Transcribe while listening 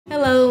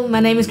my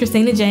name is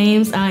Christina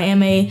James. I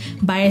am a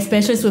buyer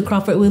specialist with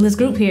Crawford Willis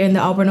Group here in the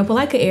Auburn,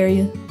 Opelika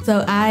area.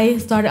 So I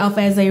started off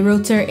as a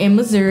realtor in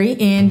Missouri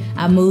and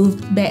I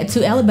moved back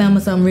to Alabama.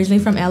 So I'm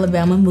originally from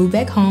Alabama, moved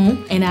back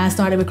home, and I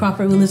started with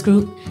Crawford Willis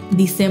Group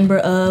December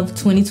of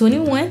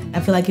 2021. I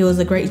feel like it was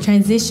a great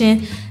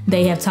transition.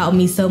 They have taught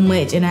me so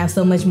much and I have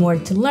so much more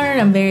to learn.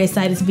 I'm very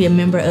excited to be a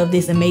member of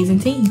this amazing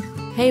team.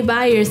 Hey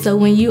buyers, so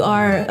when you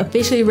are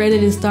officially ready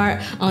to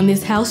start on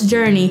this house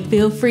journey,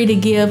 feel free to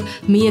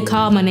give me a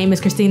call. My name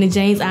is Christina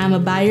James. I'm a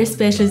buyer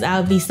specialist.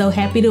 I'll be so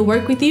happy to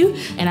work with you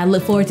and I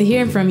look forward to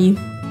hearing from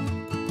you.